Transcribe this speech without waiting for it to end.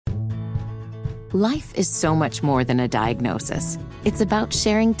Life is so much more than a diagnosis. It's about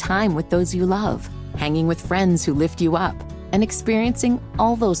sharing time with those you love, hanging with friends who lift you up, and experiencing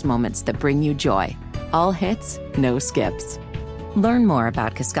all those moments that bring you joy. All hits, no skips. Learn more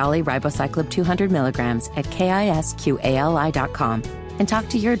about Kisqali Ribociclib 200 milligrams at KISQALI.com and talk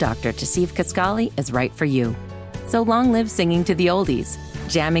to your doctor to see if Kisqali is right for you. So long live singing to the oldies,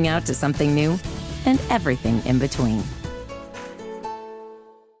 jamming out to something new, and everything in between.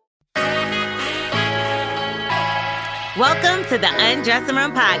 Welcome to the Undressing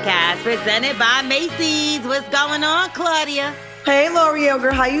Room Podcast, presented by Macy's. What's going on, Claudia? Hey,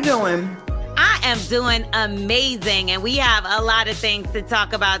 L'Oreal, how you doing? I am doing amazing, and we have a lot of things to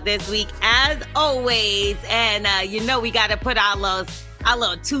talk about this week, as always. And we got to put our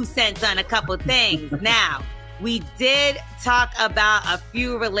little 2 cents on a couple things. Now, we did talk about a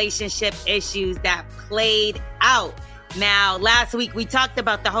few relationship issues that played out. Now, last week, we talked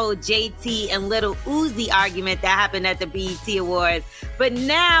about the whole JT and Lil Uzi argument that happened at the BET Awards. But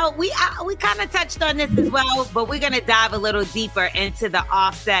now, we kind of touched on this as well, but we're going to dive a little deeper into the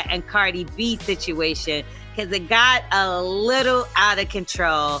Offset and Cardi B situation because it got a little out of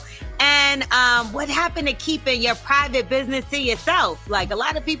control. And what happened to keeping your private business to yourself? Like, a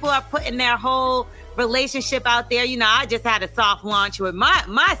lot of people are putting their whole relationship out there. You know, I just had a soft launch with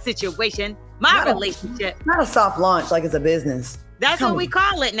my situation. Relationship. Not a soft launch like it's a business. That's what we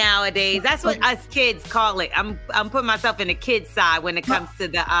call it nowadays. That's what us kids call it. I'm putting myself in the kids side when it comes to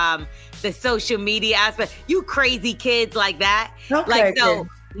the social media aspect. You crazy kids like that. Okay,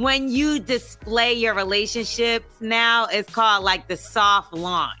 when you display your relationships now, it's called like the soft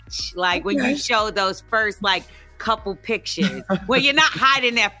launch. Like when you show those first like couple pictures where you're not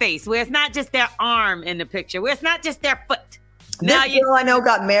hiding their face, where it's not just their arm in the picture, where it's not just their foot. Now this girl I know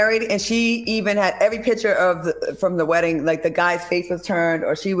got married, and she even had every picture from the wedding, like the guy's face was turned,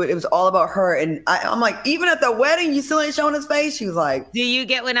 or it was all about her. And I'm like, even at the wedding, you still ain't showing his face? She was like, do you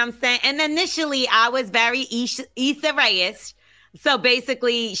get what I'm saying? And initially, I was very Issa Rae-ish. So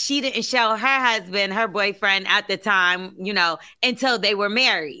basically, she didn't show her husband, her boyfriend at the time, until they were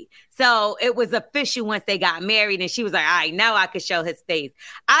married. So it was official once they got married, and she was like, all right, now I could show his face.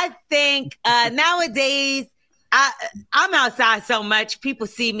 I think nowadays, I'm outside so much. People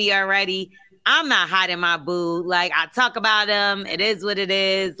see me already. I'm not hiding my boo. Like, I talk about him. It is what it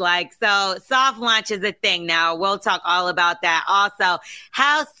is. Like, so soft launch is a thing now. We'll talk all about that. Also,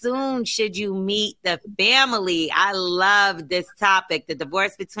 how soon should you meet the family? I love this topic. The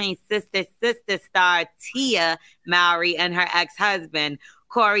divorce between sister star Tia Mowry and her ex-husband,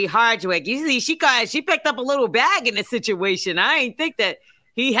 Corey Hardwick. You see, she picked up a little bag in the situation. I ain't think that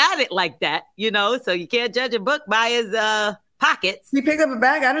he had it like that, so you can't judge a book by his pockets. He picked up a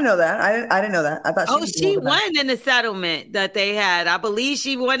bag? I didn't know that. I didn't know that. I thought she won in the settlement that they had. I believe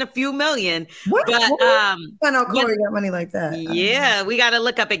she won a few million. What? But I know Corey got money like that. Yeah, we got to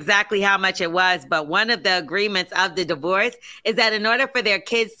look up exactly how much it was. But one of the agreements of the divorce is that in order for their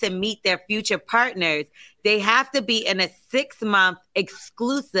kids to meet their future partners, they have to be in a 6-month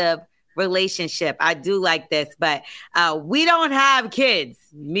exclusive relationship. I do like this, but we don't have kids,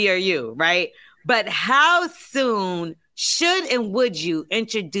 me or you, right? But how soon should and would you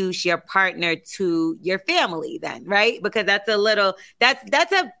introduce your partner to your family then, right? Because that's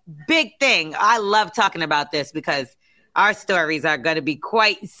a big thing. I love talking about this because our stories are going to be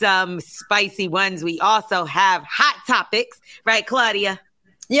quite some spicy ones. We also have hot topics, right, Claudia?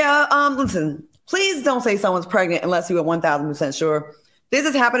 Yeah, listen, please don't say someone's pregnant unless you are 1,000% sure. This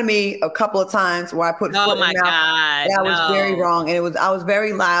has happened to me a couple of times where I put foot in mouth. God, that was very wrong. And I was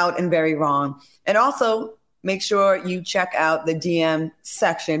very loud and very wrong. And also make sure you check out the DM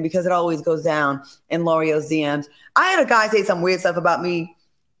section because it always goes down in L'Oreal's DMs. I had a guy say some weird stuff about me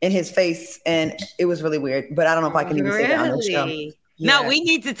in his face, and it was really weird, but I don't know if I can even say that on the show. Yeah. No, we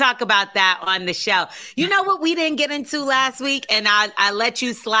need to talk about that on the show. You know what we didn't get into last week? And I let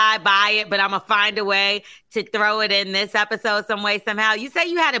you slide by it, but I'm going to find a way to throw it in this episode some way, somehow. You say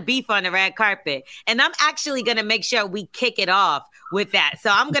you had a beef on the red carpet, and I'm actually going to make sure we kick it off with that.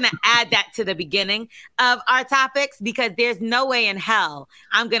 So I'm going to add that to the beginning of our topics because there's no way in hell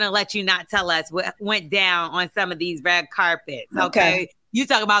I'm going to let you not tell us what went down on some of these red carpets. Okay. You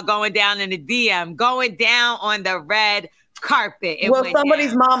talk about going down in the DM, going down on the red carpet.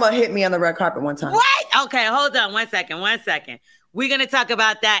 Somebody's mama hit me on the red carpet one time. What? Okay, hold on one second. We're going to talk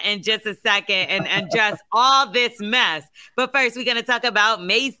about that in just a second and just all this mess. But first, we're going to talk about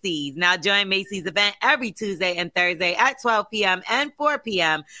Macy's. Now, join Macy's event every Tuesday and Thursday at 12 p.m. and 4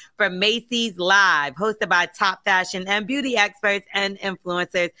 p.m. for Macy's Live, hosted by top fashion and beauty experts and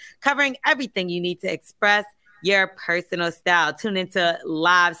influencers, covering everything you need to express your personal style. Tune into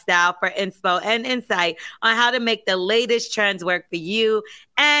Live Style for inspo and insight on how to make the latest trends work for you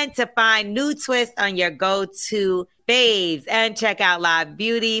and to find new twists on your go-to faves. And check out Live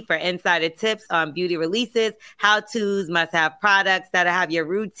Beauty for insider tips on beauty releases, how-tos, must-have products that'll have your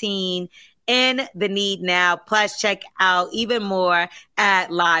routine in the need now. Plus, check out even more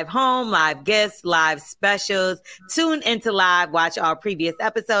at Live Home, Live Gifts, Live Specials. Tune into Live, watch all previous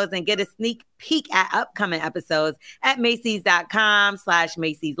episodes, and get a sneak peek at upcoming episodes at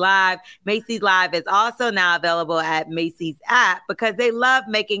Macy's.com/Macy's Live. Macy's Live is also now available at Macy's app because they love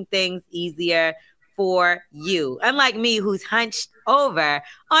making things easier for you. Unlike me, who's hunched over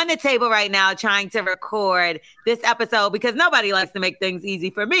on the table right now trying to record this episode because nobody likes to make things easy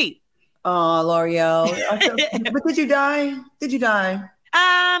for me. Oh, L'Oreal. But did you die? Did you die?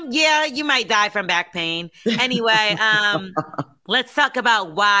 Yeah, you might die from back pain. Anyway, let's talk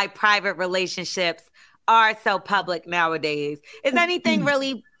about why private relationships are so public nowadays. Is anything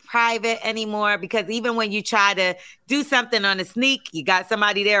really private anymore? Because even when you try to do something on a sneak, you got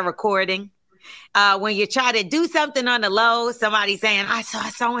somebody there recording. When you try to do something on the low, somebody saying, I saw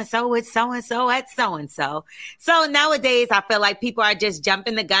so-and-so with so-and-so at so-and-so. So nowadays, I feel like people are just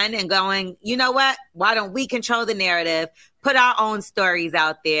jumping the gun and going, you know what? Why don't we control the narrative, put our own stories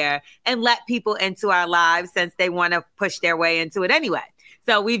out there, and let people into our lives since they want to push their way into it anyway.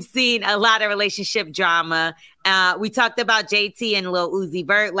 So we've seen a lot of relationship drama. We talked about JT and Lil Uzi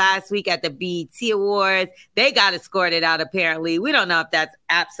Vert last week at the BET Awards. They got escorted out, apparently. We don't know if that's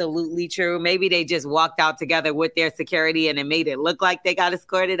absolutely true. Maybe they just walked out together with their security and it made it look like they got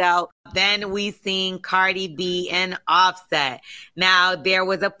escorted out. Then we seen Cardi B and Offset. Now, there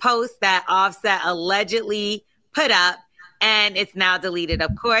was a post that Offset allegedly put up, and it's now deleted, of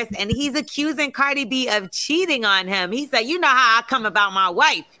course. And he's accusing Cardi B of cheating on him. He said, you know how I come about my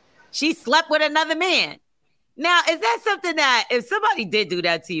wife. She slept with another man. Now, is that something that if somebody did do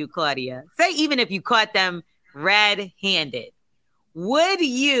that to you, Claudia, say even if you caught them red-handed, would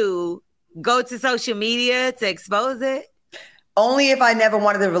you go to social media to expose it? Only if I never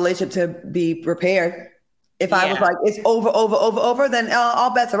wanted the relationship to be repaired. If I was like, it's over, then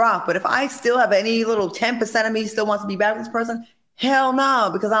all bets are off. But if I still have any little 10% of me still wants to be back with this person, hell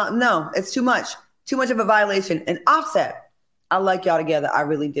no, because it's too much of a violation. And Offset, I like y'all together. I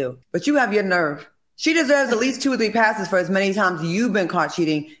really do. But you have your nerve. She deserves at least 2 or 3 passes for as many times you've been caught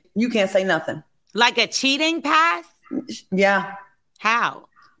cheating. You can't say nothing. Like a cheating pass? Yeah. How?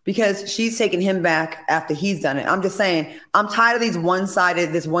 Because she's taking him back after he's done it. I'm just saying, I'm tired of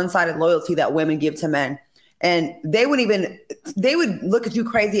this one-sided loyalty that women give to men. And they would look at you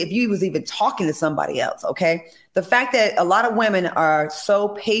crazy if you was even talking to somebody else. Okay. The fact that a lot of women are so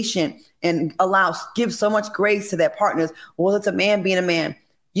patient and give so much grace to their partners. Well, it's a man being a man.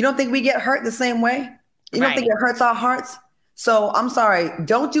 You don't think we get hurt the same way? You don't think it hurts our hearts? So I'm sorry.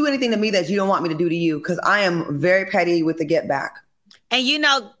 Don't do anything to me that you don't want me to do to you. Cause I am very petty with the get back. And, you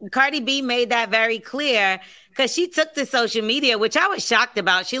know, Cardi B made that very clear because she took to social media, which I was shocked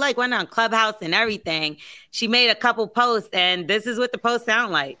about. She went on Clubhouse and everything. She made a couple posts and this is what the posts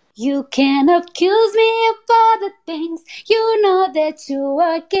sound like. You can accuse me of all the things you know that you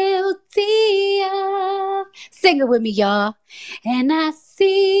are guilty of. Sing it with me, y'all. And I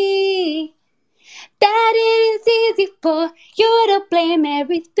see that it is easy for you to blame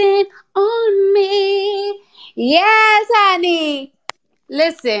everything on me. Yes, honey.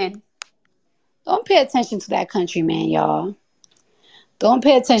 Listen, don't pay attention to that country man, y'all. Don't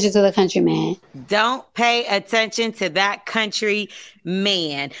pay attention to the country man. Don't pay attention to that country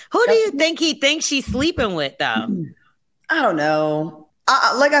man. Who do you think he thinks she's sleeping with, though? I don't know.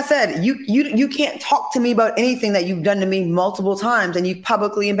 Like I said, you can't talk to me about anything that you've done to me multiple times and you've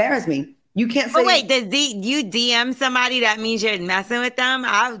publicly embarrassed me. You can't say. But wait, you DM somebody that means you're messing with them?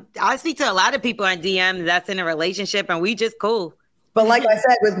 I speak to a lot of people on DM that's in a relationship and we just cool. But like I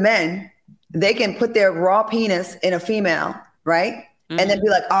said, with men, they can put their raw penis in a female, right? Mm-hmm. And then be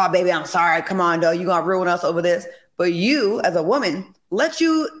like, oh, baby, I'm sorry. Come on, though. You're going to ruin us over this. But you, as a woman, let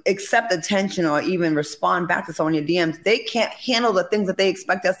you accept attention or even respond back to someone in your DMs. They can't handle the things that they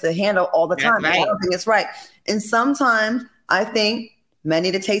expect us to handle all the time. Right. I don't think it's right. And sometimes I think men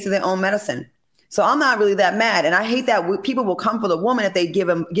need a taste of their own medicine. So I'm not really that mad. And I hate that people will come for the woman if they give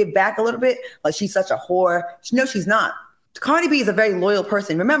back a little bit. Like she's such a whore. No, she's not. Cardi B is a very loyal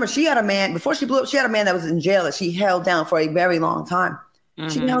person. Remember, she had a man, before she blew up, she had a man that was in jail that she held down for a very long time. Mm-hmm.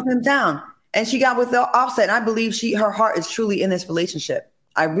 She held him down. And she got with the Offset. And I believe her heart is truly in this relationship.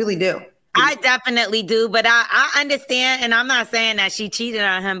 I really do. I definitely do, but I understand, and I'm not saying that she cheated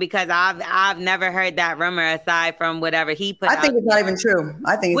on him because I've never heard that rumor aside from whatever he put. I think it's not even true.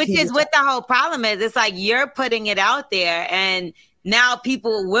 I think which is what the whole problem is. It's like you're putting it out there, and now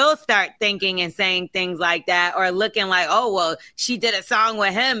people will start thinking and saying things like that, or looking like, oh, well, she did a song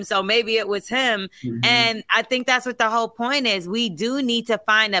with him, so maybe it was him. Mm-hmm. And I think that's what the whole point is. We do need to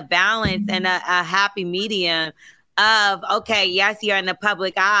find a balance and a happy medium of, okay, yes, you're in the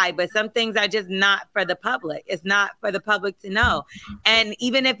public eye, but some things are just not for the public. It's not for the public to know. And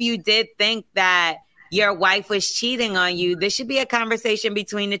even if you did think that your wife was cheating on you, there should be a conversation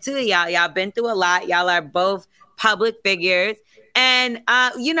between the two of y'all. Y'all been through a lot. Y'all are both public figures. And,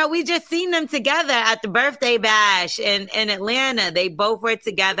 we just seen them together at the birthday bash in Atlanta. They both were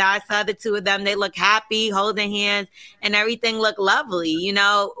together. I saw the two of them. They look happy, holding hands, and everything looked lovely.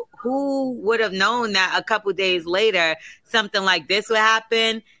 Who would have known that a couple days later something like this would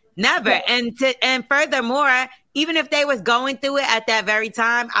happen? Never. Yeah. And furthermore, even if they was going through it at that very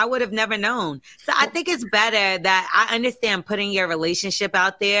time, I would have never known. So I think it's better that I understand putting your relationship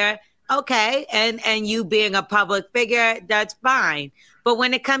out there. Okay. And you being a public figure, that's fine. But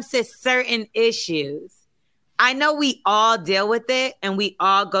when it comes to certain issues, I know we all deal with it and we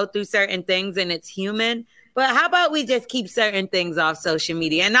all go through certain things and it's human. But how about we just keep certain things off social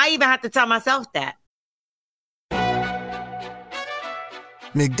media? And I even have to tell myself that.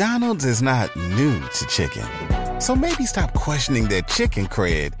 McDonald's is not new to chicken. So maybe stop questioning their chicken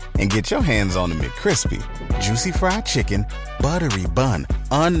cred and get your hands on the McCrispy. Juicy fried chicken, buttery bun,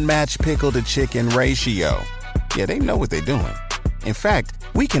 unmatched pickle to chicken ratio. Yeah, they know what they're doing. In fact,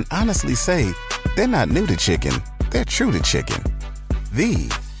 we can honestly say they're not new to chicken. They're true to chicken. The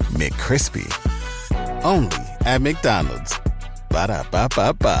McCrispy. Only at McDonald's.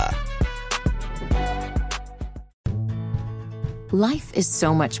 Ba-da-ba-ba-ba. Life is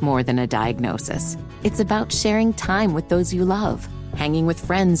so much more than a diagnosis. It's about sharing time with those you love, hanging with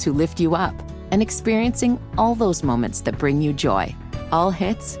friends who lift you up, and experiencing all those moments that bring you joy. All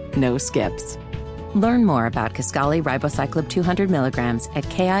hits, no skips. Learn more about Kisqali Ribociclib 200 milligrams at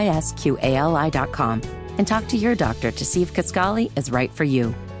KISQALI.com and talk to your doctor to see if Kisqali is right for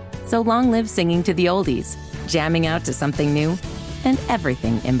you. So long live singing to the oldies, jamming out to something new, and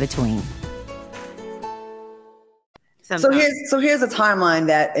everything in between. So here's a timeline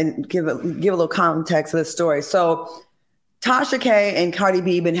and give a little context to the story. So Tasha K and Cardi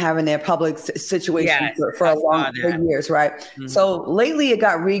B been having their public situation for years, right? Mm-hmm. So lately it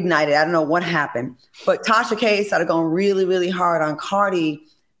got reignited. I don't know what happened, but Tasha K started going really, really hard on Cardi,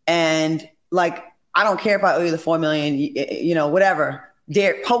 and like, I don't care if I owe you the $4 million, whatever.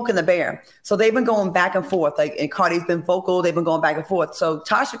 They're poking the bear. So they've been going back and forth. And Cardi's been vocal. They've been going back and forth. So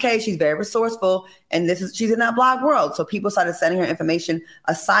Tasha K, she's very resourceful, and she's in that blog world. So people started sending her information.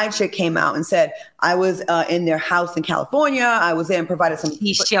 A side chick came out and said, I was in their house in California. I was there and provided some.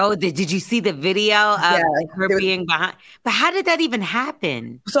 He showed it. Did you see the video of her being behind? But how did that even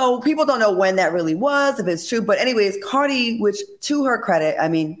happen? So people don't know when that really was, if it's true. But anyways, Cardi, which to her credit, I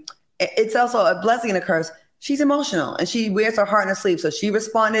mean, it's also a blessing and a curse. She's emotional and she wears her heart on her sleeve. So she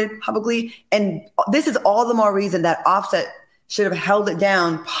responded publicly. And this is all the more reason that Offset should have held it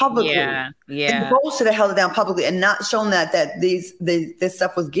down publicly. Yeah. And both should have held it down publicly and not shown that this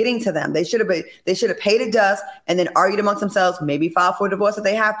stuff was getting to them. They should have paid it dust and then argued amongst themselves, maybe file for a divorce if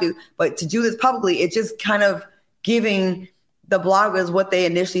they have to. But to do this publicly, it's just kind of giving the bloggers what they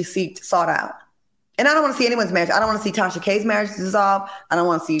initially sought out. And I don't want to see anyone's marriage. I don't want to see Tasha K's marriage dissolve. I don't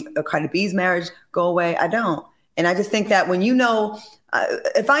want to see Cardi B's marriage go away. I don't. And I just think that when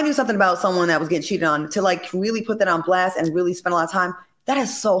if I knew something about someone that was getting cheated on, to like really put that on blast and really spend a lot of time, that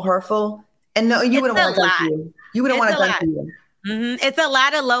is so hurtful. And no, you wouldn't want it done to you. You wouldn't want it done to you. Mm-hmm. It's a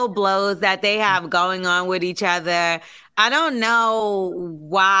lot of low blows that they have going on with each other. I don't know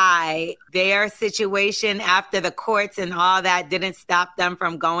why their situation after the courts and all that didn't stop them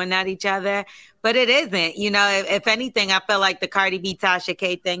from going at each other, but it isn't. If anything, I feel like the Cardi B Tasha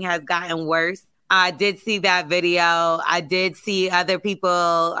K thing has gotten worse. I did see that video. I did see other people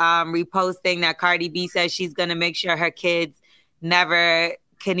reposting that Cardi B says she's going to make sure her kids never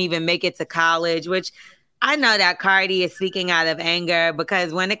can even make it to college, which I know that Cardi is speaking out of anger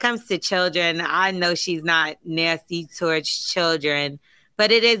because when it comes to children, I know she's not nasty towards children,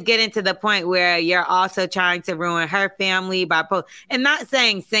 but it is getting to the point where you're also trying to ruin her family and not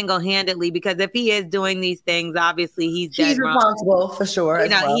saying single-handedly, because if he is doing these things, obviously he's responsible for sure.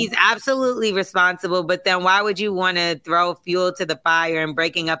 He's absolutely responsible, but then why would you want to throw fuel to the fire and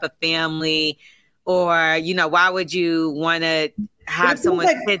breaking up a family? Or, why would you want to have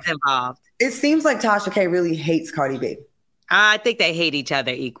someone's kids involved? It seems like Tasha K really hates Cardi B. I think they hate each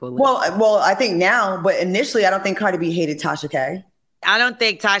other equally. Well, I think now, but initially, I don't think Cardi B hated Tasha K. I don't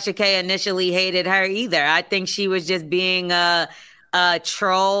think Tasha K initially hated her either. I think she was just being a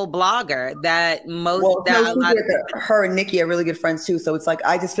troll blogger that most. Well, her and Nicki are really good friends too. So it's like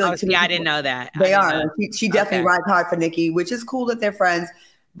I just feel like I didn't know that. They are. She definitely rides hard for Nicki, which is cool that they're friends.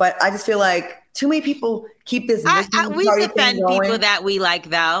 But I just feel like too many people keep this. We defend people that we like,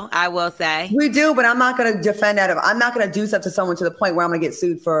 though. I will say we do, but I'm not going to defend that. I'm not going to do stuff to someone to the point where I'm going to get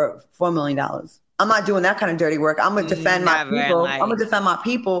sued for $4 million. I'm not doing that kind of dirty work. I'm going to defend my people. I'm going to defend my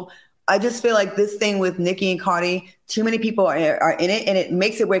people. I just feel like this thing with Nicki and Cardi, too many people are in it, and it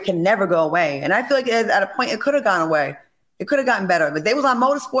makes it where it can never go away. And I feel like at a point it could have gone away. It could have gotten better. But they was on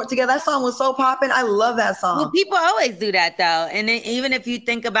Motorsport together. That song was so popping. I love that song. Well, people always do that, though. And then even if you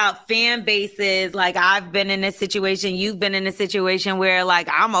think about fan bases, like I've been in this situation, you've been in a situation where like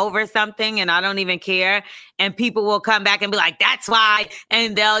I'm over something and I don't even care. And people will come back and be like, that's why.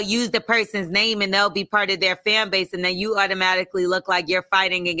 And they'll use the person's name and they'll be part of their fan base. And then you automatically look like you're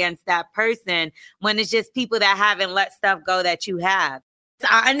fighting against that person when it's just people that haven't let stuff go that you have.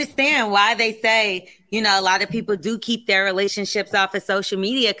 I understand why they say, you know, a lot of people do keep their relationships off of social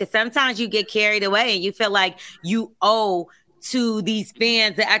media because sometimes you get carried away and you feel like you owe to these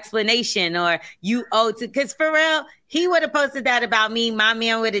fans an explanation or you owe to, because for real, he would have posted that about me. My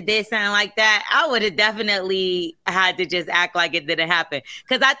man would have did something like that. I would have definitely had to just act like it didn't happen.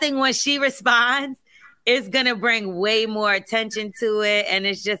 Because I think when she responds, it's going to bring way more attention to it. And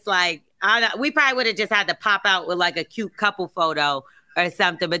it's just like, we probably would have just had to pop out with like a cute couple photo or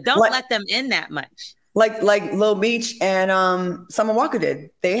something, but don't let them in that much. Like Lil Beach and Summer Walker did.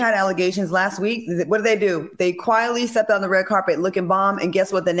 They had allegations last week. What did they do? They quietly stepped on the red carpet looking bomb. And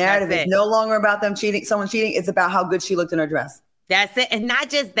guess what? The narrative is no longer about them cheating, someone cheating. It's about how good she looked in her dress. That's it. And not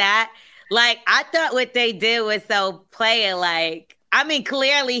just that. Like, I thought what they did was so player like. I mean,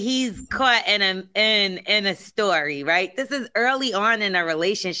 clearly he's caught in a story, right? This is early on in a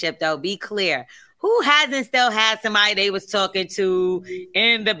relationship, though. Be clear. Who hasn't still had somebody they was talking to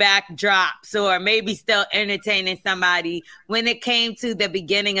in the backdrops or maybe still entertaining somebody when it came to the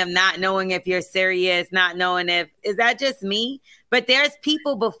beginning of not knowing if you're serious, not knowing is that just me? But there's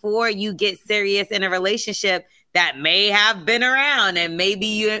people before you get serious in a relationship that may have been around and maybe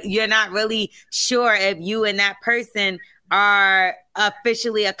you're not really sure if you and that person are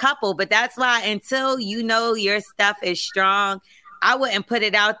officially a couple. But that's why until you know your stuff is strong, I wouldn't put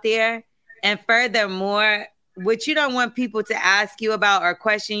it out there. And furthermore, what you don't want people to ask you about or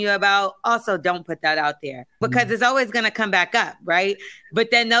question you about, also don't put that out there because it's always going to come back up, right? But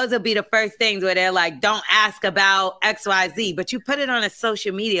then those will be the first things where they're like, don't ask about XYZ, but you put it on a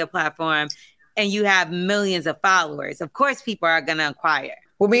social media platform and you have millions of followers. Of course, people are going to inquire.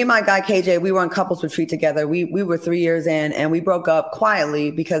 Well, me and my guy, KJ, we were on Couples Retreat together. We were 3 years in and we broke up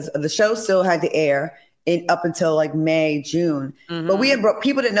quietly because the show still had to air. Up until like May, June. Mm-hmm. But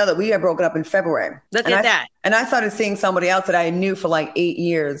people didn't know that we had broken up in February. Look at that. And I started seeing somebody else that I knew for like 8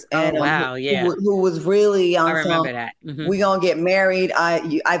 years. And who was really on I remember that. Mm-hmm. We gonna get married.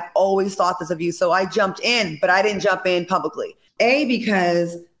 I've always thought this of you. So I jumped in, but I didn't jump in publicly.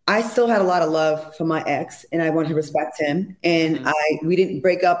 Because I still had a lot of love for my ex and I wanted to respect him. And we didn't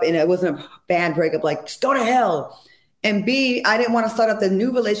break up and it wasn't a bad breakup, like go to hell. And B, I didn't want to start up the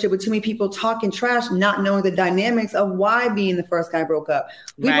new relationship with too many people talking trash, not knowing the dynamics of why being the first guy broke up.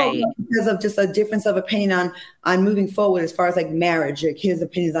 We broke up because of just a difference of opinion on moving forward as far as like marriage, like his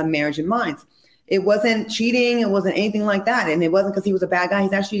opinions on marriage and mine. It wasn't cheating. It wasn't anything like that. And it wasn't because he was a bad guy.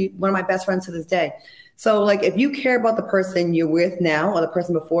 He's actually one of my best friends to this day. So like if you care about the person you're with now or the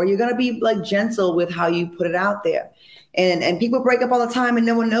person before, you're going to be like gentle with how you put it out there. And people break up all the time and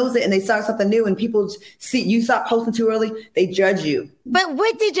no one knows it and they start something new and people see you stop posting too early, they judge you. But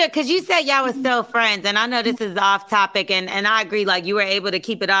what did you, because you said y'all were still friends and I know this is off topic and I agree, like you were able to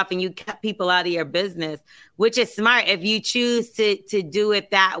keep it off and you kept people out of your business, which is smart if you choose to do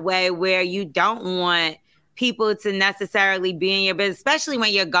it that way where you don't want people to necessarily be in your business, especially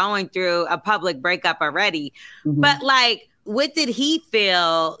when you're going through a public breakup already. Mm-hmm. But like, what did he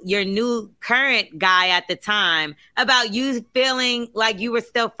feel, your new current guy at the time, about you feeling like you were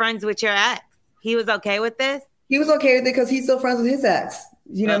still friends with your ex? He was okay with this? He was okay with it because he's still friends with his ex.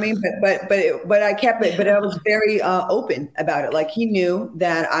 You know what I mean? But I kept it, but I was very open about it. Like he knew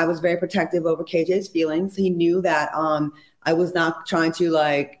that I was very protective over KJ's feelings. He knew that I was not trying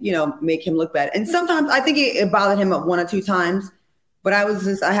to make him look bad. And sometimes I think it bothered him 1 or 2 times, but I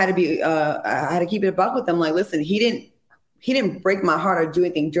had to keep it a buck with him. Like, listen, he didn't break my heart or do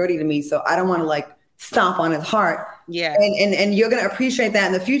anything dirty to me. So I don't want to stomp on his heart. Yeah. And you're going to appreciate that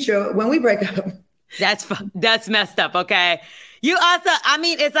in the future when we break up. That's messed up. Okay. You also, I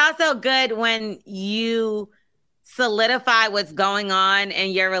mean, it's also good when you solidify what's going on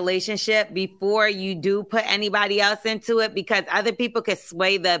in your relationship before you do put anybody else into it, because other people could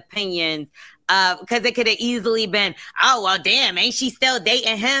sway the opinions. Because it could have easily been, oh, well, damn, ain't she still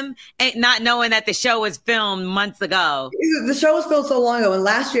dating him? And not knowing that the show was filmed months ago. The show was filmed so long ago. And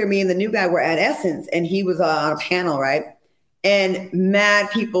last year, me and the new guy were at Essence, and he was on a panel, right? And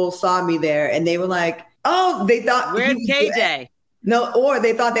mad people saw me there, and they were like, oh, they thought. Where's KJ? No, or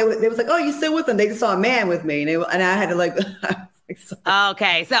they thought they was like, oh, you still with them? They just saw a man with me. And I had to like,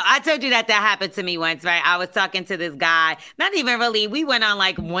 okay. So I told you that happened to me once, right? I was talking to this guy, not even really, we went on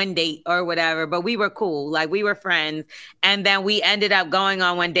like one date or whatever, but we were cool. Like we were friends. And then we ended up going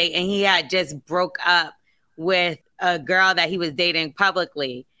on one date, and he had just broke up with a girl that he was dating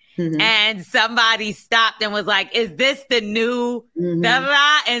publicly. Mm-hmm. And somebody stopped and was like, is this the new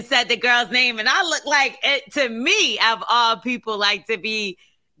da-da-da? And said the girl's name. And I look like it, to me, of all people, like to be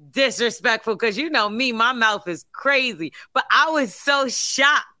disrespectful, because you know me, my mouth is crazy. But I was so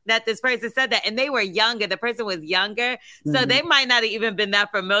shocked that this person said that, and they were younger. The person was younger, so they might not have even been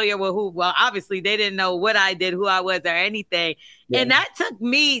that familiar with who. Well, obviously they didn't know what I did, who I was, or anything. And that took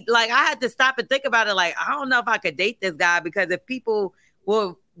me, like, I had to stop and think about it. Like, I don't know if I could date this guy, because if people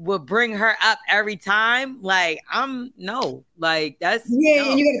will bring her up every time, like, no, like that's and you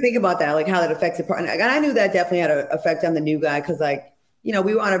got to think about that, like how that affects the partner. And I knew that definitely had an effect on the new guy, because like, you know,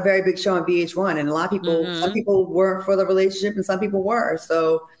 we were on a very big show on VH1, and a lot of people, some people weren't for the relationship and some people were.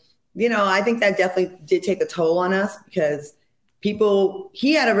 So, you know, I think that definitely did take a toll on us, because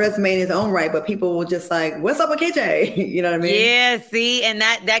he had a resume in his own right, but people were just like, what's up with KJ? You know what I mean? Yeah, see, and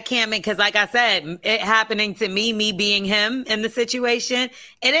that can't make, because like I said, it happening to me being him in the situation,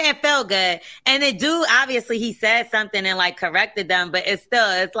 it didn't feel good. And it obviously he said something and like corrected them, but it's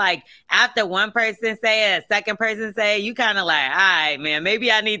like after one person say it, a second person say it, you kind of like, all right, man,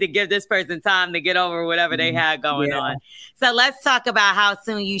 maybe I need to give this person time to get over whatever they had going on. So let's talk about how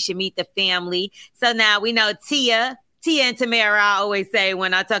soon you should meet the family. So now we know Tia and Tamara, I always say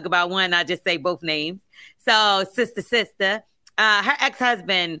when I talk about one, I just say both names. So sister, her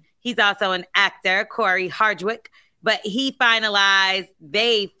ex-husband, he's also an actor, Corey Hardwick, but they finalized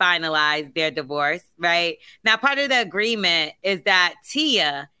their divorce, right? Now, part of the agreement is that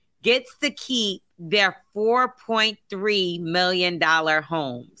Tia gets to keep their $4.3 million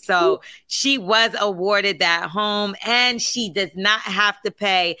home. So she was awarded that home, and she does not have to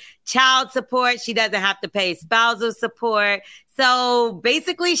pay child support. She doesn't have to pay spousal support. So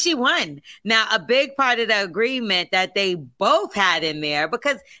basically she won. Now, a big part of the agreement that they both had in there,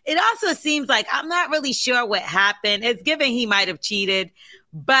 because it also seems like, I'm not really sure what happened. It's given he might have cheated,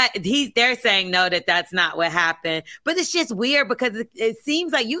 but they're saying no, that's not what happened. But it's just weird, because it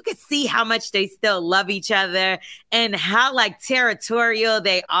seems like you could see how much they still love each other and how like territorial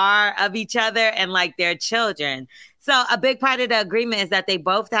they are of each other and like their children. So a big part of the agreement is that they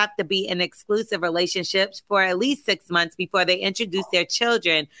both have to be in exclusive relationships for at least 6 months before they introduce their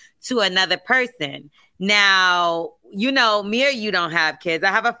children to another person. Now, you know, me or you don't have kids. I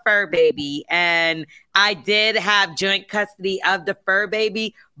have a fur baby, and I did have joint custody of the fur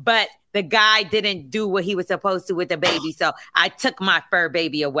baby, but the guy didn't do what he was supposed to with the baby. So I took my fur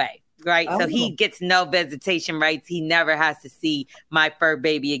baby away. Right. Oh. So he gets no visitation rights. He never has to see my fur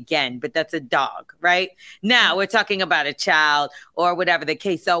baby again. But that's a dog. Right. Now we're talking about a child or whatever the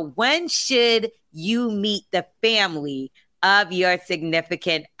case. So when should you meet the family of your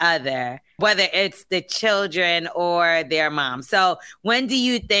significant other, whether it's the children or their mom? So when do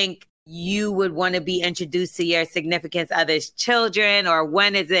you think you would want to be introduced to your significant other's children, or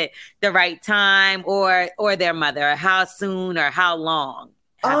when is it the right time, or their mother, or how soon or how long?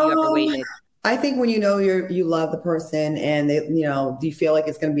 Have you ever waited? I think when you know you love the person, and they, you know, do you feel like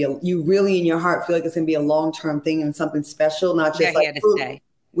it's going to be you really in your heart feel like it's going to be a long-term thing and something special, not just like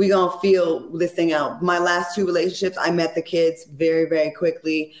we going to feel this thing out. My last 2 relationships, I met the kids very, very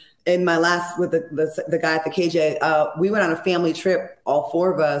quickly. In my last with the guy at the KJ, we went on a family trip, all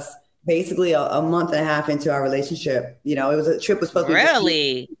 4 of us, basically a month and a half into our relationship. You know, it was supposed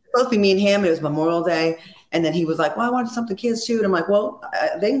to be me and him. And it was Memorial Day. And then he was like, well, I wanted something kids too. And I'm like, well,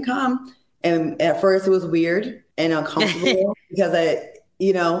 they can come. And at first it was weird and uncomfortable because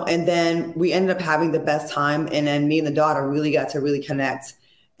and then we ended up having the best time. And then me and the daughter really got to really connect.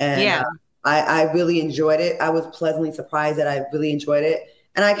 And I really enjoyed it. I was pleasantly surprised that I really enjoyed it.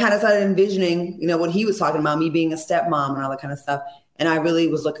 And I kind of started envisioning, you know, what he was talking about, me being a stepmom and all that kind of stuff. And I really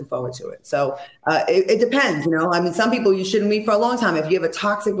was looking forward to it. So it depends, you know. I mean, some people you shouldn't meet for a long time. If you have a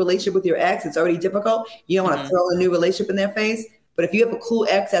toxic relationship with your ex, it's already difficult. You don't want to throw a new relationship in their face. But if you have a cool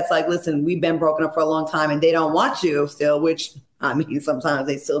ex that's like, listen, we've been broken up for a long time and they don't want you still, which I mean, sometimes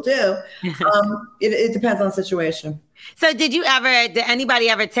they still do. It depends on the situation. So did anybody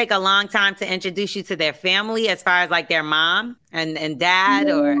ever take a long time to introduce you to their family as far as like their mom and dad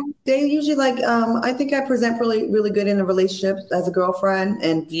or? They usually like, I think I present really, really good in a relationship as a girlfriend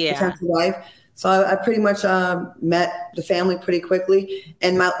and potential wife. So I pretty much met the family pretty quickly.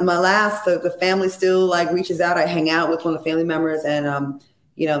 And my last, the family still like reaches out. I hang out with one of the family members and,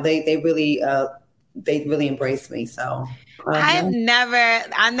 they really embrace me. So. I've never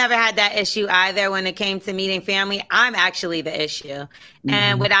had that issue either when it came to meeting family. I'm actually the issue. Mm-hmm.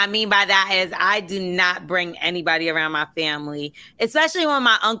 And what I mean by that is I do not bring anybody around my family, especially when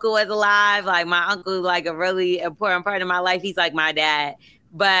my uncle was alive. Like my uncle, like a really important part of my life. He's like my dad.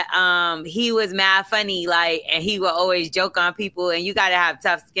 But he was mad funny, like, and he would always joke on people, and you got to have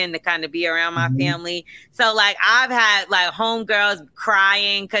tough skin to kind of be around my family. So, like, I've had, like, homegirls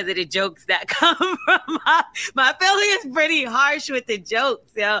crying because of the jokes that come from my family is pretty harsh with the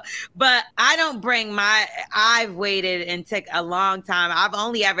jokes, but I don't bring I've waited and took a long time. I've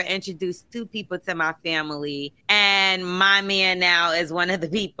only ever introduced 2 people to my family, and my man now is one of the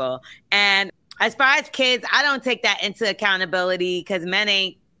people. And as far as kids, I don't take that into accountability because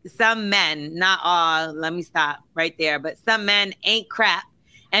some men, not all, let me stop right there, but some men ain't crap.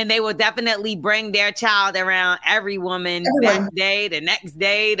 And they will definitely bring their child around every woman that day, the next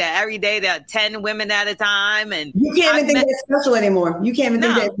day, every day, the 10 women at a time. And you can't even think they're special anymore. You can't even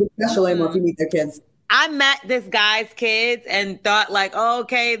think they're special anymore if you meet their kids. I met this guy's kids and thought like, oh,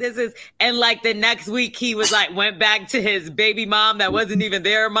 okay, and like the next week he was like, went back to his baby mom that wasn't even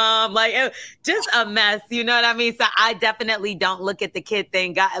their mom. Like just a mess. You know what I mean? So I definitely don't look at the kid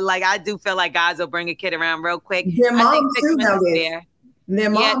thing. Like I do feel like guys will bring a kid around real quick. Their mom too nowadays. Their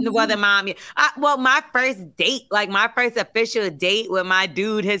mom. Yeah, well, the mom. Yeah. Well, my first date, like my first official date with my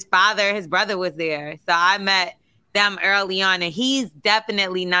dude, his brother was there. So I met them early on, and he's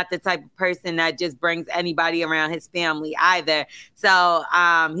definitely not the type of person that just brings anybody around his family either. So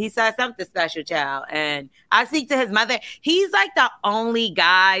he said something special, child. And I speak to his mother. He's like the only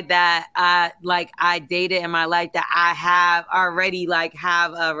guy that I dated in my life that I have already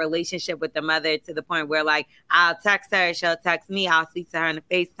have a relationship with the mother to the point where like I'll text her, she'll text me, I'll speak to her on the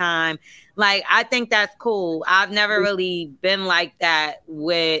FaceTime. Like, I think that's cool. I've never really been like that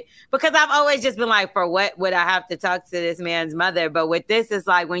because I've always just been like, for what would I have to talk to this man's mother? But with this, it's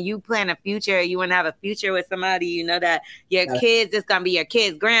like when you plan a future, you want to have a future with somebody, you know that your kids, it's going to be your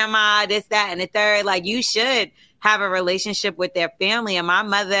kids' grandma, this, that, and the third. Like, you should have a relationship with their family. And my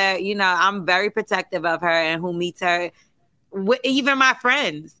mother, I'm very protective of her and who meets her, even my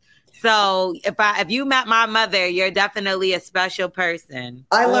friends. So if you met my mother, you're definitely a special person.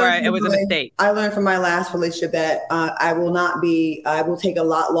 It was a mistake. I learned from my last relationship that I will take a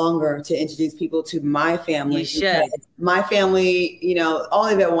lot longer to introduce people to my family. You should. My family, all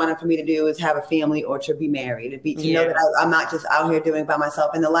they've ever wanted for me to do is have a family or to be married, to know that I'm not just out here doing it by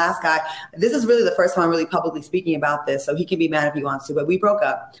myself. And the last guy, this is really the first time I'm really publicly speaking about this, so he can be mad if he wants to, but we broke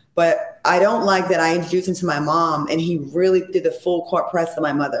up. But I don't like that I introduced him to my mom and he really did the full court press to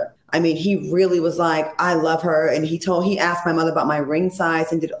my mother. I mean, he really was like, I love her. And he asked my mother about my ring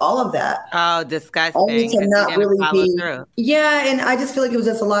size and did all of that. Oh, disgusting. Only to not really be. Yeah. And I just feel like it was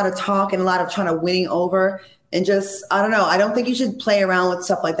just a lot of talk and a lot of trying to winning over and just, I don't know. I don't think you should play around with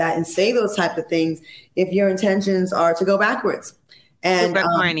stuff like that and say those types of things if your intentions are to go backwards. And super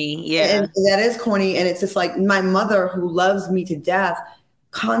corny. Yeah. And that is corny. And it's just like my mother, who loves me to death,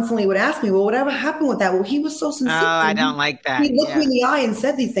 constantly would ask me, well, whatever happened with that? Well, he was so sincere. Oh, I don't like that. He looked me in the eye and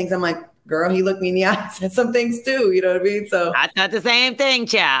said these things. I'm like, girl, he looked me in the eye and said some things too. You know what I mean? So I thought the same thing,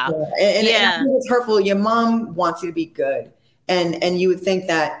 child. Yeah. And I think it's hurtful. Your mom wants you to be good. And you would think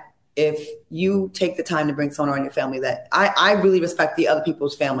that if you take the time to bring someone around your family, that I really respect the other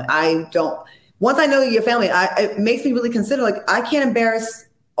people's family. Once I know your family, it makes me really consider, like, I can't embarrass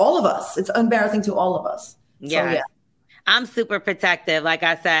all of us. It's embarrassing to all of us. Yeah. So, yeah. I'm super protective. Like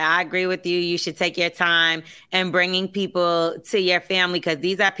I said, I agree with you. You should take your time and bringing people to your family because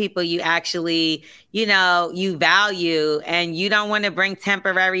these are people you actually, you value, and you don't want to bring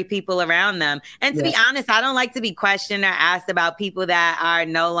temporary people around them. And to be honest, I don't like to be questioned or asked about people that are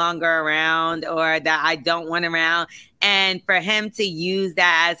no longer around or that I don't want around. And for him to use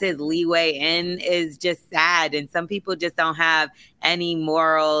that as his leeway in is just sad. And some people just don't have any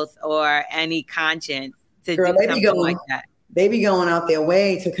morals or any conscience to do something like that. They be going out their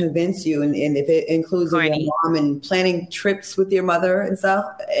way to convince you, and if it includes your mom and planning trips with your mother and stuff.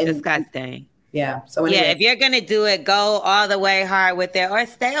 And disgusting. Yeah. So anyway. Yeah, if you're going to do it, go all the way hard with it or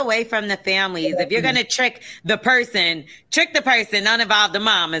stay away from the families. If you're going to trick the person, don't involve the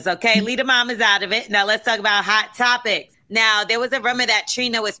mamas, okay? Leave the mamas out of it. Now let's talk about hot topics. Now, there was a rumor that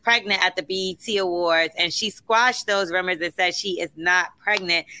Trina was pregnant at the BET Awards, and she squashed those rumors and said she is not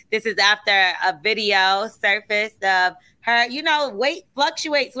pregnant. This is after a video surfaced of her, weight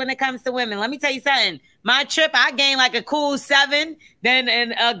fluctuates when it comes to women. Let me tell you something. My trip, I gained like a cool 7, then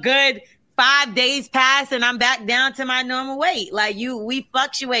in a good 5 days pass and I'm back down to my normal weight. Like we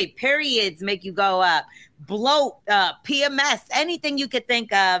fluctuate. Periods make you go up, bloat, PMS, anything you could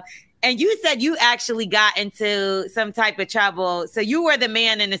think of. And you said you actually got into some type of trouble. So you were the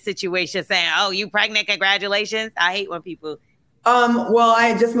man in the situation saying, "Oh, you pregnant? Congratulations." I hate when people. Well, I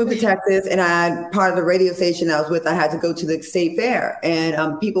had just moved to Texas, and I had part of the radio station I was with. I had to go to the state fair,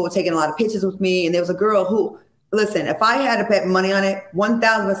 and people were taking a lot of pictures with me. And there was a girl who, listen, if I had to bet money on it,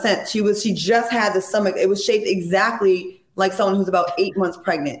 1,000%, she just had the stomach. It was shaped exactly like someone who's about 8 months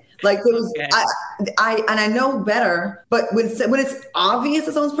pregnant. Like it was, okay. I know better, but when it's obvious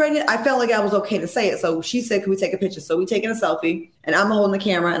that someone's pregnant, I felt like I was okay to say it. So she said, "Can we take a picture?" So we taking a selfie, and I'm holding the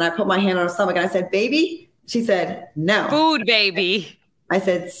camera, and I put my hand on her stomach, and I said, "Baby." She said, "No." Food, baby. I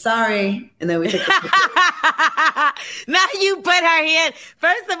said, "Sorry." And then we took a picture. Now you put her hand.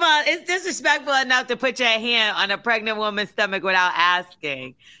 First of all, it's disrespectful enough to put your hand on a pregnant woman's stomach without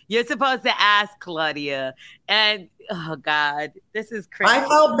asking. You're supposed to ask, Claudia. And oh God, this is crazy. I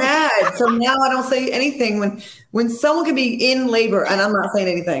felt bad. So now I don't say anything when someone can be in labor and I'm not saying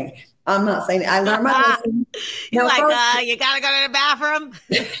anything. I'm not saying it. I learned my lesson. You're you gotta go to the bathroom.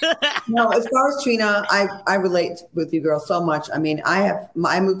 No, as far as Trina, I relate with you girls so much. I mean,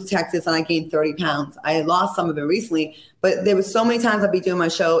 I moved to Texas and I gained 30 pounds. I lost some of it recently, but there was so many times I'd be doing my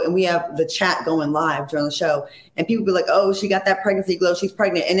show and we have the chat going live during the show and people be like, "Oh, she got that pregnancy glow. She's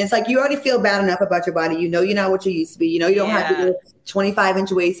pregnant." And it's like, you already feel bad enough about your body. You're not what you used to be. You don't have to do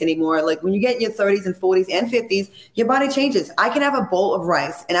 25-inch waist anymore. Like when you get in your 30s and 40s and 50s, your body changes. I can have a bowl of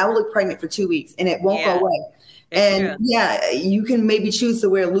rice and I will look pregnant for 2 weeks and it won't go away. And you can maybe choose to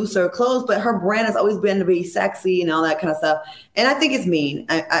wear looser clothes, but her brand has always been to be sexy and all that kind of stuff. And I think it's mean.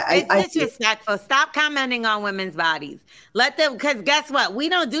 It's disrespectful. Stop commenting on women's bodies. Let them, because guess what? We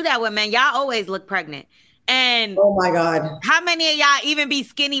don't do that with men. Y'all always look pregnant. And oh my God, how many of y'all even be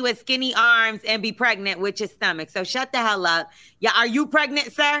skinny with skinny arms and be pregnant with your stomach? So shut the hell up. Yeah, are you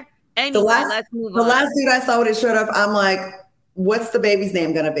pregnant, sir? Anyway, let's move on. The last dude I saw with his shirt off, I'm like, what's the baby's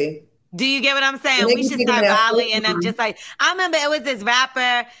name gonna be? Do you get what I'm saying? We should start violating them. Just like, I remember it was this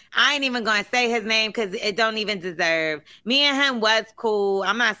rapper. I ain't even going to say his name because it don't even deserve. Me and him was cool.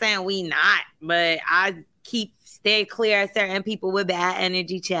 I'm not saying we not, but I stay clear of certain people with bad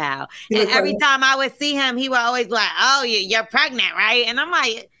energy, child. And every time I would see him, he would always be like, "Oh, you're pregnant, right?" And I'm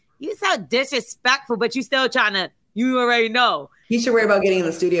like, you so disrespectful, but you still trying to, you already know. He should worry about getting in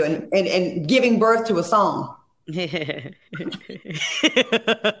the studio and giving birth to a song.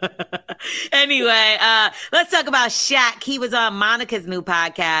 Anyway, let's talk about Shaq. He was on Monica's new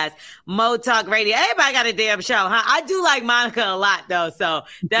podcast, Mo Talk Radio. Everybody got a damn show, huh? I do like Monica a lot, though, so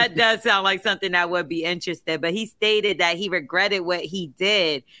that does sound like something that would be interesting. But he stated that he regretted what he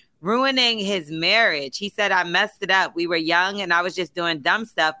did, ruining his marriage. He said, "I messed it up. We were young and I was just doing dumb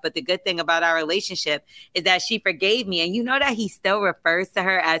stuff. But the good thing about our relationship is that she forgave me." And you know that he still refers to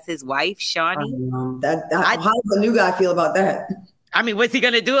her as his wife, Shawnee? How does the new guy feel about that? I mean, what's he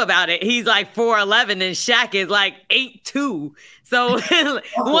going to do about it? He's like 4'11" and Shaq is like 8'2". So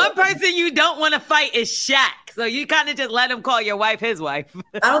one person you don't want to fight is Shaq. So you kind of just let him call your wife his wife.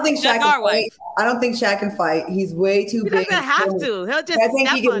 I don't think Shaq can fight. I don't think Shaq can fight. He's way too big. He doesn't have to. He'll just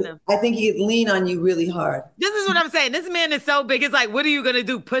step on him. I think he could lean on you really hard. This is what I'm saying. This man is so big. It's like, what are you going to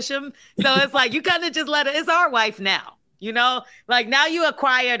do? Push him? So it's like, you kind of just let it. It's our wife now. Like now you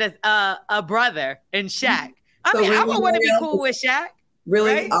acquired a brother in Shaq. I mean, I would want to be cool with Shaq.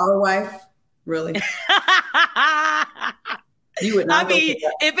 Really? Right? Our wife? Really? You would not. I mean,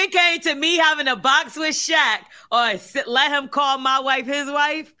 if it came to me having a box with Shaq or let him call my wife his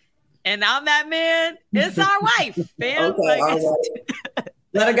wife, and I'm that man, it's our wife, fam. Okay, our wife.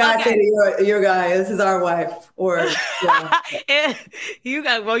 Let a guy say to your guy, "This is our wife." Or you're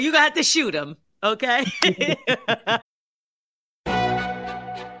gonna have to shoot him, okay?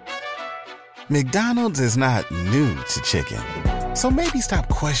 McDonald's is not new to chicken. So maybe stop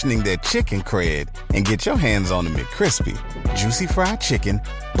questioning their chicken cred and get your hands on the McCrispy. Juicy fried chicken,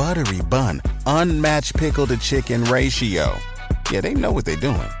 buttery bun, unmatched pickle to chicken ratio. Yeah, they know what they're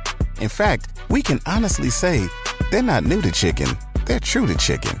doing. In fact, we can honestly say they're not new to chicken. They're true to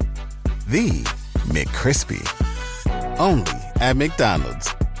chicken. The McCrispy. Only at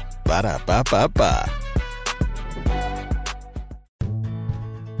McDonald's. Ba-da-ba-ba-ba.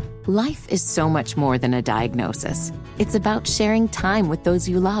 Life is so much more than a diagnosis. It's about sharing time with those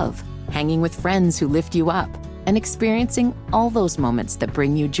you love, hanging with friends who lift you up, and experiencing all those moments that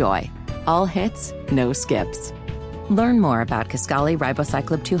bring you joy. All hits, no skips. Learn more about Kisqali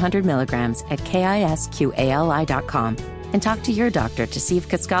Ribociclib 200 milligrams at KISQALI.com and talk to your doctor to see if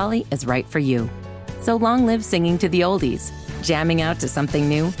Kisqali is right for you. So long live singing to the oldies, jamming out to something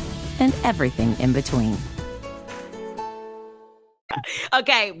new, and everything in between.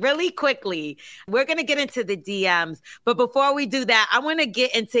 Okay, really quickly, we're going to get into the DMs. But before we do that, I want to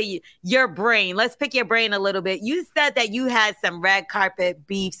get into your brain. Let's pick your brain a little bit. You said that you had some red carpet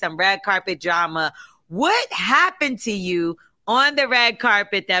beef, some red carpet drama. What happened to you on the red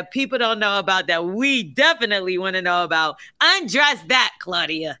carpet that people don't know about that we definitely want to know about? Undress that,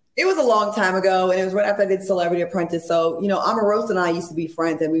 Claudia. It was a long time ago, and it was right after I did Celebrity Apprentice. So, Omarosa and I used to be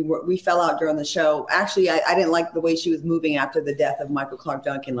friends, and we fell out during the show. Actually, I didn't like the way she was moving after the death of Michael Clark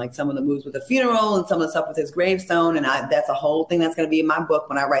Duncan, like some of the moves with the funeral and some of the stuff with his gravestone. And that's a whole thing that's going to be in my book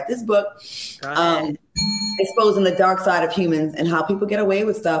when I write this book. Exposing the dark side of humans and how people get away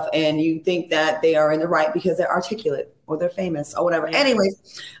with stuff, and you think that they are in the right because they're articulate or they're famous or whatever. Yeah.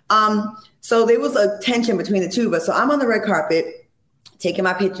 Anyways, so there was a tension between the two of us. So I'm on the red carpet, taking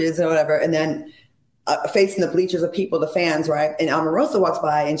my pictures or whatever, and then facing the bleachers of people, the fans, right? And Omarosa walks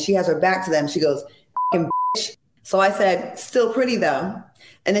by, and she has her back to them. She goes, "F***ing bitch." So I said, "Still pretty though."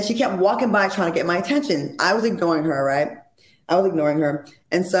 And then she kept walking by trying to get my attention. I was ignoring her, right? I was ignoring her.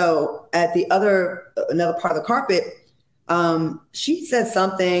 And so at another part of the carpet, she said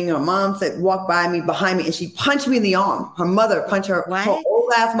something. Her mom walked behind me, and she punched me in the arm. Her mother punched her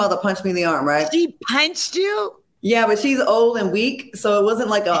old ass mother punched me in the arm, right? She punched you? Yeah, but she's old and weak, so it wasn't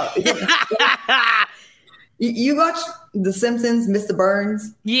like you watch The Simpsons, Mr.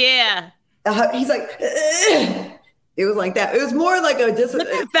 Burns? Yeah. He's like, ugh. It was like that. It was more like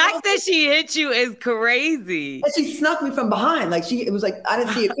the fact that she hit you is crazy. And she snuck me from behind. It was like, I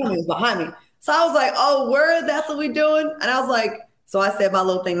didn't see it coming. It was behind me. So I was like, oh, word, that's what we're doing? And I was like, so I said my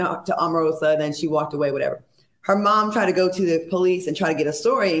little thing to Omarosa, and then she walked away, whatever. Her mom tried to go to the police and try to get a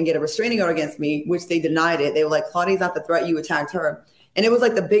story and get a restraining order against me, which they denied it. They were like, Claudia's not the threat. You attacked her. And it was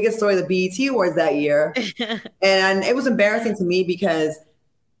like the biggest story of the BET Awards that year. And it was embarrassing to me because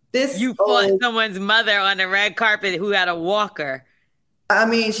you fought someone's mother on the red carpet who had a walker. I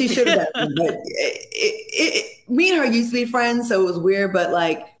mean, she should have. But me and her used to be friends, so it was weird. But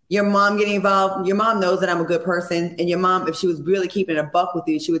like your mom getting involved, your mom knows that I'm a good person, and your mom, if she was really keeping a buck with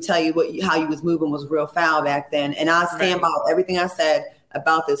you, she would tell you how you was moving was real foul back then. And I stand by everything I said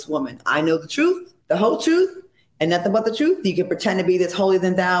about this woman. I know the truth, the whole truth. And nothing but the truth. You can pretend to be this holier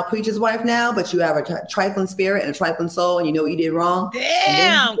than thou preacher's wife now, but you have a trifling spirit and a trifling soul, and you know what you did wrong.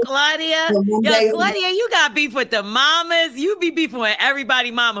 Damn, Claudia. Claudia, you got beef with the mamas. You be beefing with everybody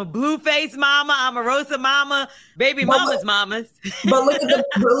mama. Blueface mama, Omarosa mama, baby mama's mamas. But look at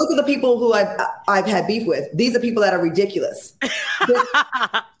the people who I've had beef with. These are people that are ridiculous.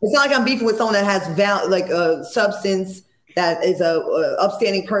 It's not like I'm beefing with someone that has a substance, that is a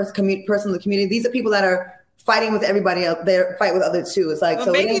upstanding person in the community. These are people that are fighting with everybody else. They fight with others too. It's like, well,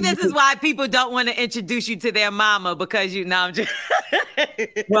 so maybe this is why people don't want to introduce you to their mama, because I'm just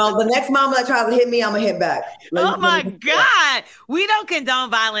well, the next mama that tries to hit me, I'm gonna hit back. Oh my God. We don't condone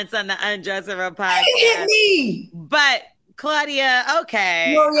violence on the Undressing Her podcast. Hit me. But Claudia,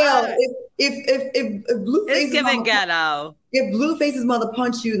 okay. L'Oreal, if Blueface's giving ghetto. If Blueface's mother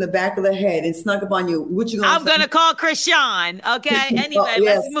punched you in the back of the head and snuck up on you, what you gonna I'm gonna call Krishan. Okay. Anyway,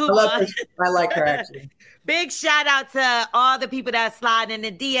 let's move on. I like her actually. Big shout out to all the people that slide in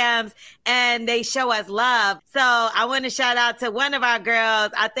the DMs and they show us love. So I want to shout out to one of our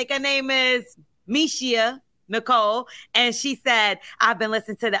girls. I think her name is Mishia Nicole. And she said, I've been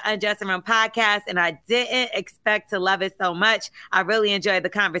listening to the Undressing Room podcast and I didn't expect to love it so much. I really enjoyed the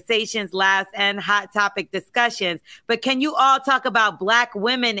conversations, laughs, and hot topic discussions. But can you all talk about Black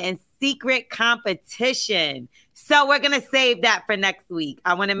women and secret competition? So we're going to save that for next week.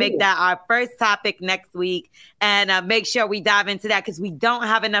 I want to make that our first topic next week and make sure we dive into that because we don't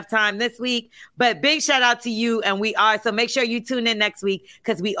have enough time this week. But big shout out to you. And so make sure you tune in next week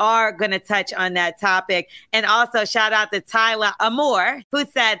because we are going to touch on that topic. And also shout out to Tyler Amore, who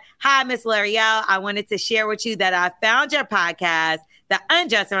said, hi, Miss L'Oreal. I wanted to share with you that I found your podcast, the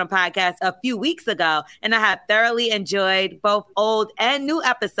Undressing Room podcast, a few weeks ago, and I have thoroughly enjoyed both old and new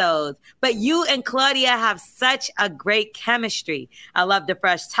episodes. But you and Claudia have such a great chemistry. I love the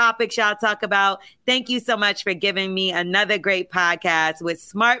fresh topics y'all talk about. Thank you so much for giving me another great podcast with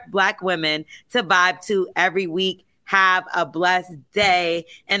smart Black women to vibe to every week. Have a blessed day.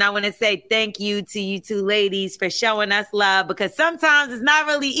 And I want to say thank you to you two ladies for showing us love, because sometimes it's not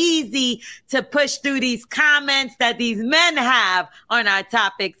really easy to push through these comments that these men have on our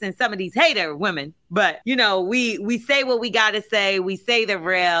topics and some of these hater women. But, you know, we say what we got to say. We say the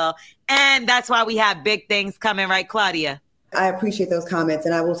real. And that's why we have big things coming, right, Claudia? I appreciate those comments.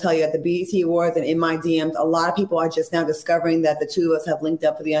 And I will tell you, at the BET Awards and in my DMs, a lot of people are just now discovering that the two of us have linked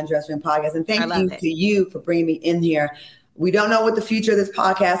up for the Undressed Room podcast. And thank you to you for bringing me in here. We don't know what the future of this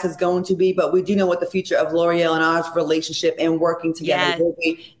podcast is going to be, but we do know what the future of L'Oreal and our relationship and working together will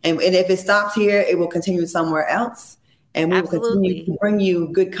be. And if it stops here, it will continue somewhere else. And we will continue to bring you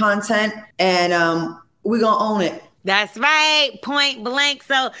good content. And we're going to own it. That's right. Point blank.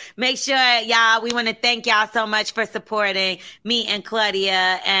 So make sure, y'all, we want to thank y'all so much for supporting me and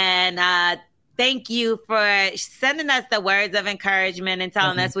Claudia. And thank you for sending us the words of encouragement and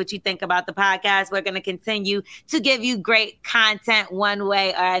telling us what you think about the podcast. We're going to continue to give you great content one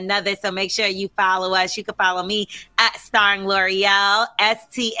way or another. So make sure you follow us. You can follow me at Starring L'Oreal,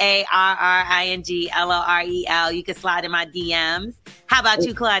 StarringLorel. You can slide in my DMs. How about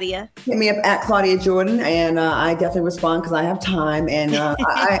you, Claudia? Hit me up at Claudia Jordan, and I definitely respond because I have time, and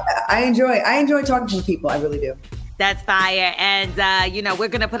I enjoy talking to people. I really do. That's fire. And, we're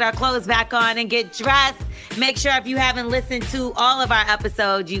going to put our clothes back on and get dressed. Make sure if you haven't listened to all of our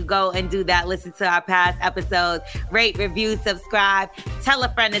episodes, you go and do that. Listen to our past episodes. Rate, review, subscribe. Tell a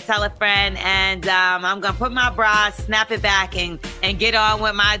friend to tell a friend. And I'm going to put my bra, snap it back, and get on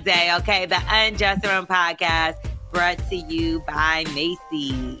with my day. Okay, the Undressed Room podcast, brought to you by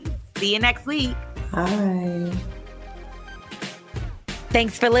Macy's. See you next week. Bye.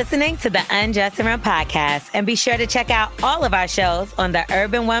 Thanks for listening to the Undressed Room podcast. And be sure to check out all of our shows on the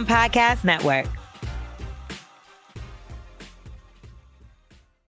Urban One Podcast Network.